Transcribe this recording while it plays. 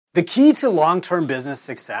The key to long-term business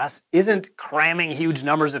success isn't cramming huge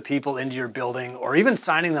numbers of people into your building or even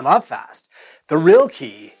signing them up fast. The real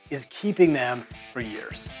key is keeping them for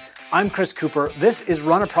years. I'm Chris Cooper. This is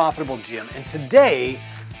Run a Profitable Gym, and today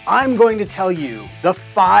I'm going to tell you the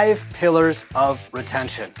 5 pillars of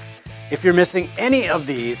retention. If you're missing any of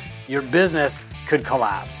these, your business could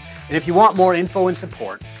collapse. And if you want more info and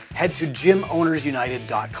support, head to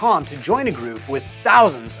gymownersunited.com to join a group with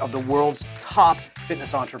thousands of the world's top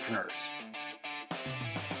fitness entrepreneurs.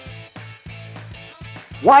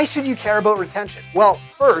 Why should you care about retention? Well,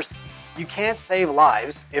 first, you can't save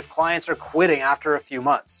lives if clients are quitting after a few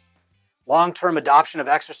months. Long-term adoption of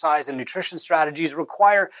exercise and nutrition strategies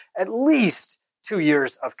require at least 2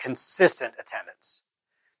 years of consistent attendance.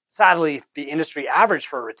 Sadly, the industry average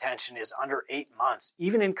for retention is under 8 months,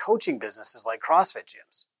 even in coaching businesses like CrossFit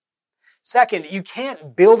gyms. Second, you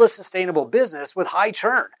can't build a sustainable business with high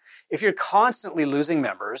churn. If you're constantly losing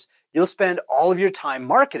members, you'll spend all of your time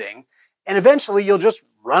marketing, and eventually you'll just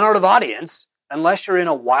run out of audience unless you're in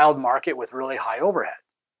a wild market with really high overhead.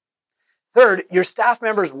 Third, your staff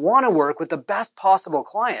members want to work with the best possible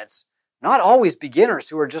clients, not always beginners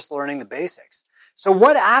who are just learning the basics. So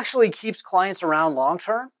what actually keeps clients around long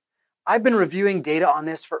term? I've been reviewing data on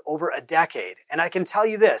this for over a decade, and I can tell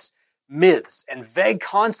you this: myths and vague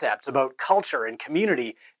concepts about culture and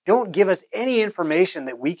community don't give us any information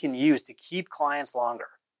that we can use to keep clients longer.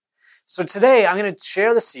 So today, I'm going to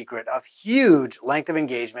share the secret of huge length of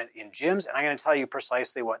engagement in gyms, and I'm going to tell you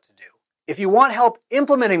precisely what to do. If you want help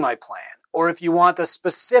implementing my plan, or if you want the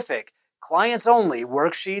specific clients-only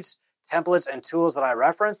worksheets, templates, and tools that I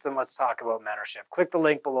referenced, then let's talk about mentorship. Click the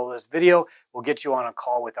link below this video. We'll get you on a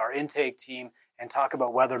call with our intake team and talk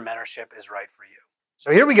about whether mentorship is right for you.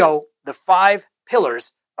 So here we go, the 5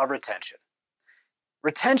 pillars of retention.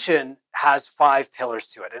 Retention has 5 pillars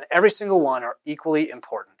to it, and every single one are equally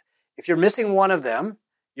important. If you're missing one of them,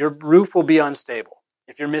 your roof will be unstable.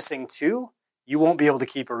 If you're missing 2, you won't be able to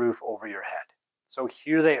keep a roof over your head. So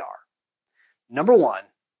here they are. Number 1,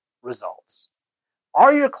 results.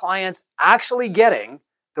 Are your clients actually getting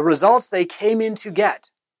the results they came in to get?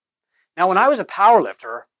 Now, when I was a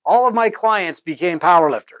powerlifter, all of my clients became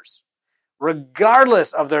powerlifters.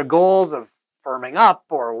 Regardless of their goals of firming up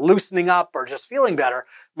or loosening up or just feeling better,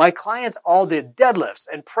 my clients all did deadlifts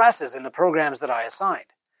and presses in the programs that I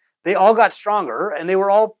assigned. They all got stronger and they were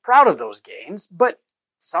all proud of those gains, but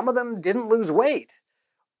some of them didn't lose weight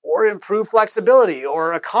or improve flexibility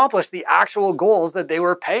or accomplish the actual goals that they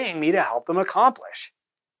were paying me to help them accomplish.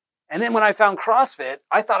 And then when I found CrossFit,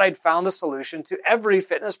 I thought I'd found the solution to every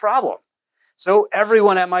fitness problem. So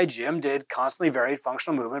everyone at my gym did constantly varied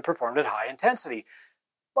functional movement performed at high intensity.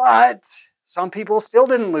 But some people still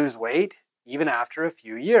didn't lose weight, even after a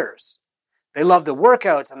few years. They loved the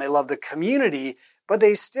workouts and they loved the community, but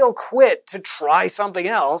they still quit to try something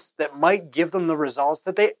else that might give them the results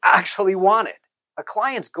that they actually wanted. A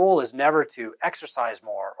client's goal is never to exercise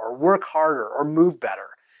more or work harder or move better.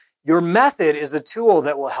 Your method is the tool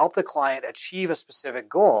that will help the client achieve a specific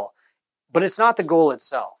goal, but it's not the goal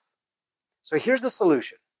itself. So here's the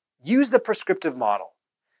solution. Use the prescriptive model.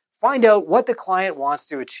 Find out what the client wants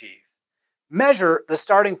to achieve. Measure the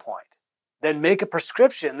starting point. Then make a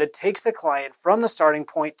prescription that takes the client from the starting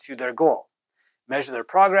point to their goal. Measure their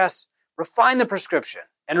progress, refine the prescription,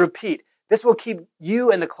 and repeat. This will keep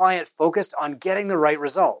you and the client focused on getting the right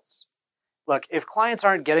results. Look, if clients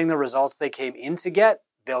aren't getting the results they came in to get,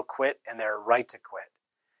 they'll quit, and they're right to quit.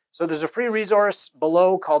 So there's a free resource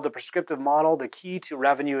below called the Prescriptive Model, the key to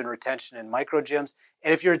revenue and retention in micro gyms.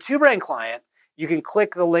 And if you're a Two-Brain client, you can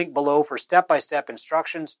click the link below for step-by-step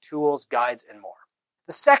instructions, tools, guides, and more.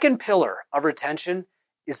 The second pillar of retention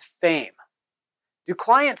is fame. Do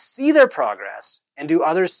clients see their progress, and do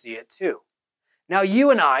others see it too? Now,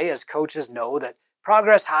 you and I, as coaches, know that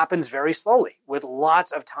progress happens very slowly, with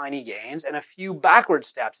lots of tiny gains and a few backward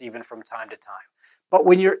steps even from time to time. But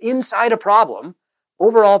when you're inside a problem,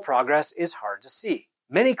 overall progress is hard to see.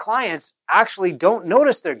 Many clients actually don't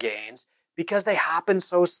notice their gains because they happen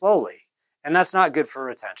so slowly, and that's not good for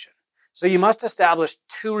retention. So you must establish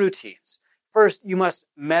 2 routines. First, you must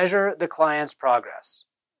measure the client's progress,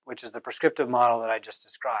 which is the prescriptive model that I just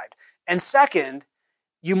described. And second,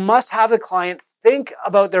 you must have the client think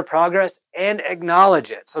about their progress and acknowledge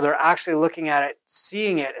it. So they're actually looking at it,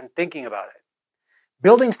 seeing it, and thinking about it.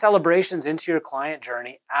 Building celebrations into your client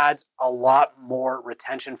journey adds a lot more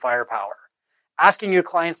retention firepower. Asking your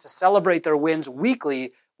clients to celebrate their wins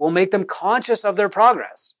weekly will make them conscious of their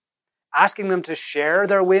progress. Asking them to share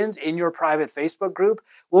their wins in your private Facebook group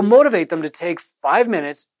will motivate them to take 5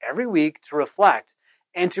 minutes every week to reflect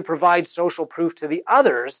and to provide social proof to the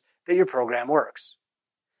others that your program works.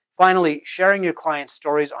 Finally, sharing your clients'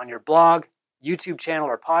 stories on your blog, YouTube channel,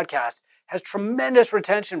 or podcast has tremendous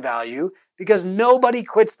retention value because nobody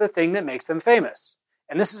quits the thing that makes them famous.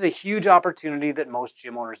 And this is a huge opportunity that most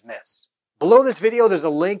gym owners miss. Below this video, there's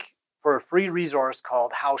a link for a free resource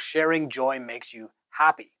called How Sharing Joy Makes You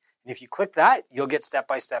Happy. And if you click that, you'll get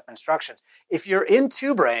step-by-step instructions. If you're in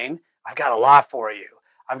TwoBrain, I've got a lot for you.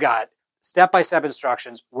 I've got step-by-step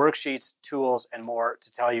instructions, worksheets, tools, and more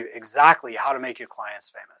to tell you exactly how to make your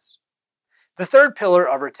clients famous. The third pillar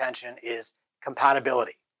of retention is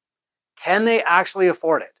compatibility. Can they actually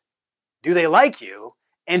afford it? Do they like you?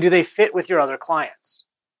 And do they fit with your other clients?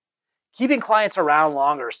 Keeping clients around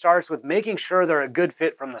longer starts with making sure they're a good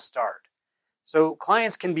fit from the start. So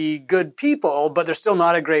clients can be good people, but they're still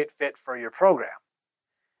not a great fit for your program.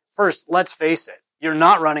 First, let's face it, you're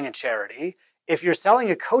not running a charity. If you're selling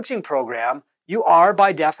a coaching program, you are,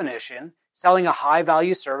 by definition, selling a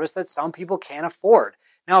high-value service that some people can't afford.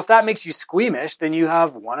 Now, if that makes you squeamish, then you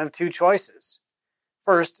have one of two choices.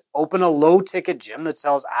 First, open a low-ticket gym that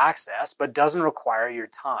sells access but doesn't require your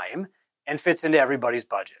time and fits into everybody's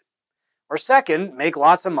budget. Or second, make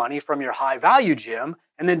lots of money from your high-value gym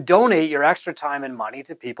and then donate your extra time and money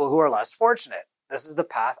to people who are less fortunate. This is the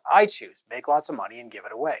path I choose. Make lots of money and give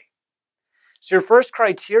it away. So your first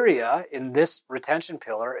criteria in this retention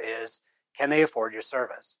pillar is, can they afford your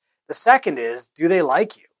service? The second is, do they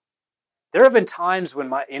like you? There have been times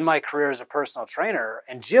when in my career as a personal trainer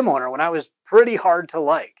and gym owner when I was pretty hard to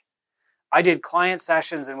like. I did client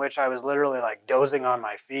sessions in which I was literally like dozing on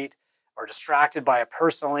my feet or distracted by a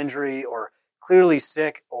personal injury or clearly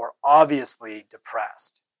sick or obviously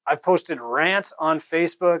depressed. I've posted rants on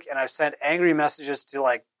Facebook and I've sent angry messages to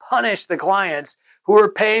like punish the clients who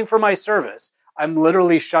are paying for my service. I'm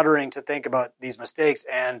literally shuddering to think about these mistakes,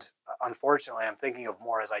 and unfortunately I'm thinking of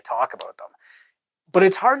more as I talk about them. But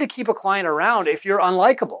it's hard to keep a client around if you're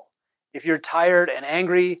unlikable. If you're tired and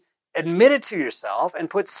angry, admit it to yourself and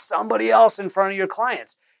put somebody else in front of your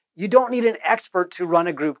clients. You don't need an expert to run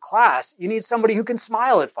a group class. You need somebody who can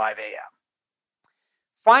smile at 5 a.m.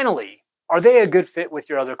 Finally, are they a good fit with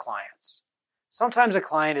your other clients? Sometimes a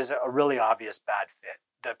client is a really obvious bad fit.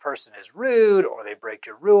 The person is rude, or they break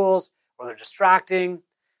your rules, or they're distracting.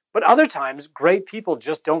 But other times, great people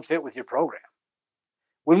just don't fit with your program.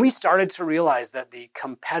 When we started to realize that the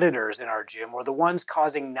competitors in our gym were the ones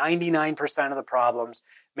causing 99% of the problems,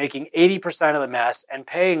 making 80% of the mess, and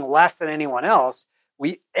paying less than anyone else,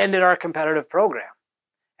 we ended our competitive program.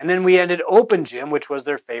 And then we ended Open Gym, which was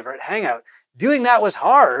their favorite hangout. Doing that was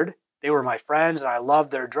hard. They were my friends and I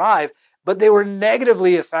loved their drive, but they were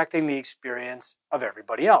negatively affecting the experience of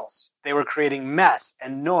everybody else. They were creating mess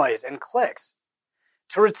and noise and clicks.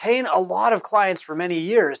 To retain a lot of clients for many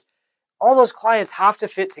years, all those clients have to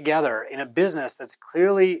fit together in a business that's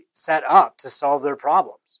clearly set up to solve their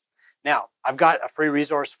problems. Now, I've got a free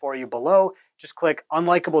resource for you below. Just click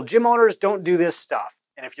Unlikable Gym Owners Don't Do This Stuff.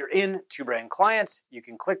 And if you're in TwoBrain Clients, you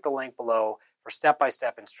can click the link below for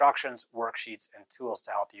step-by-step instructions, worksheets, and tools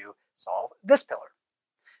to help you solve this pillar.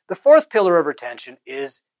 The fourth pillar of retention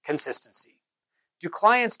is consistency. Do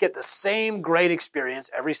clients get the same great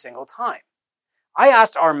experience every single time? I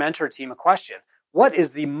asked our mentor team a question. What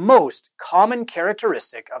is the most common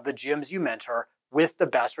characteristic of the gyms you mentor with the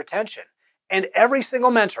best retention? And every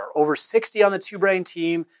single mentor, over 60 on the TwoBrain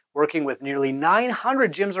team, working with nearly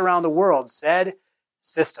 900 gyms around the world, said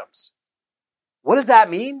systems. What does that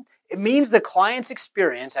mean? It means the client's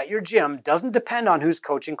experience at your gym doesn't depend on who's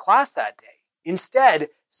coaching class that day. Instead,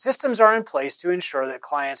 systems are in place to ensure that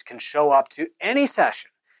clients can show up to any session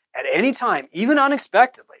at any time, even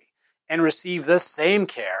unexpectedly, and receive the same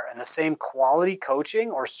care and the same quality coaching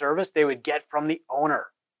or service they would get from the owner.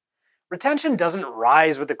 Retention doesn't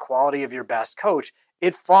rise with the quality of your best coach.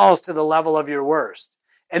 It falls to the level of your worst.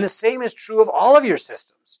 And the same is true of all of your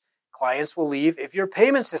systems. Clients will leave if your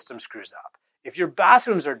payment system screws up, if your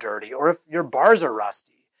bathrooms are dirty, or if your bars are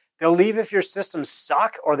rusty. They'll leave if your systems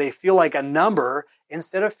suck or they feel like a number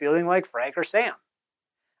instead of feeling like Frank or Sam.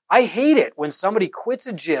 I hate it when somebody quits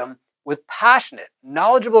a gym with passionate,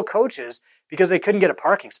 knowledgeable coaches because they couldn't get a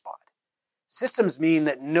parking spot. Systems mean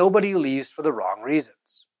that nobody leaves for the wrong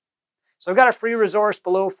reasons. So I've got a free resource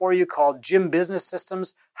below for you called Gym Business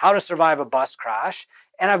Systems, How to Survive a Bus Crash.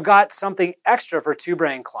 And I've got something extra for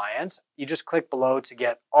TwoBrain clients. You just click below to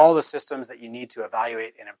get all the systems that you need to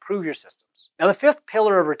evaluate and improve your systems. Now, the fifth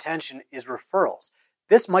pillar of retention is referrals.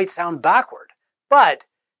 This might sound backward, but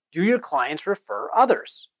do your clients refer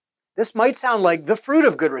others? This might sound like the fruit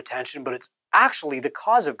of good retention, but it's actually the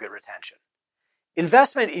cause of good retention.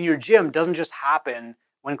 Investment in your gym doesn't just happen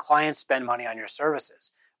when clients spend money on your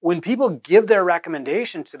services. When people give their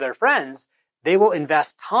recommendation to their friends, They will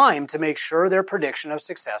invest time to make sure their prediction of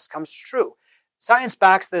success comes true. Science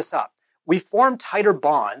backs this up. We form tighter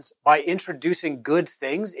bonds by introducing good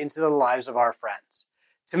things into the lives of our friends.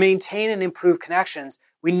 To maintain and improve connections,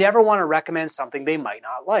 we never want to recommend something they might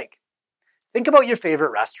not like. Think about your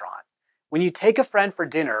favorite restaurant. When you take a friend for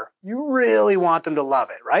dinner, you really want them to love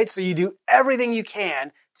it, right? So you do everything you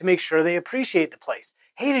can to make sure they appreciate the place.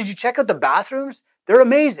 Hey, did you check out the bathrooms? They're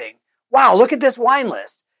amazing. Wow, look at this wine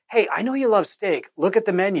list. Hey, I know you love steak. Look at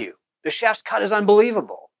the menu. The chef's cut is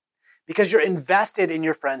unbelievable. Because you're invested in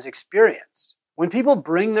your friend's experience. When people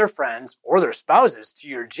bring their friends or their spouses to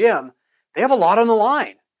your gym, they have a lot on the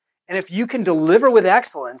line. And if you can deliver with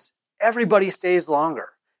excellence, everybody stays longer.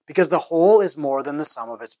 Because the whole is more than the sum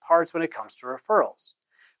of its parts when it comes to referrals.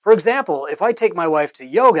 For example, if I take my wife to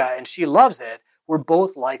yoga and she loves it, we're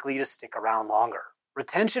both likely to stick around longer.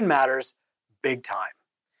 Retention matters big time.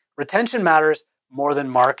 Retention matters more than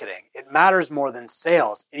marketing. It matters more than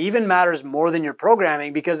sales. It even matters more than your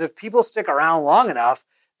programming, because if people stick around long enough,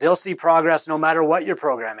 they'll see progress no matter what your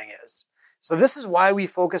programming is. So this is why we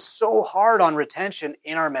focus so hard on retention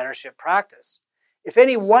in our mentorship practice. If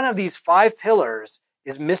any one of these 5 pillars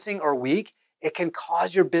is missing or weak, it can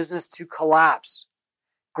cause your business to collapse.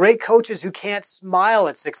 Great coaches who can't smile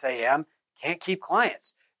at 6 a.m. can't keep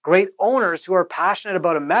clients. Great owners who are passionate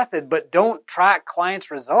about a method but don't track clients'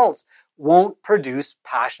 results won't produce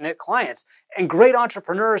passionate clients. And great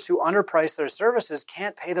entrepreneurs who underprice their services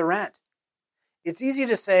can't pay the rent. It's easy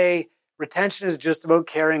to say retention is just about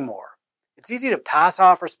caring more. It's easy to pass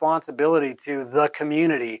off responsibility to the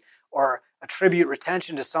community or attribute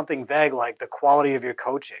retention to something vague like the quality of your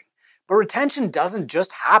coaching. But retention doesn't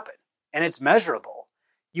just happen, and it's measurable.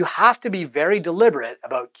 You have to be very deliberate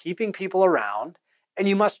about keeping people around, and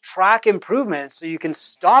you must track improvements so you can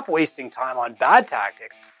stop wasting time on bad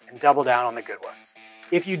tactics and double down on the good ones.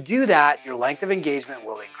 If you do that, your length of engagement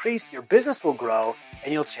will increase, your business will grow,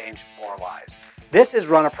 and you'll change more lives. This is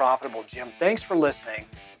Run a Profitable Gym. Thanks for listening.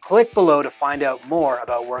 Click below to find out more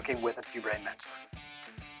about working with a Two Brain Mentor.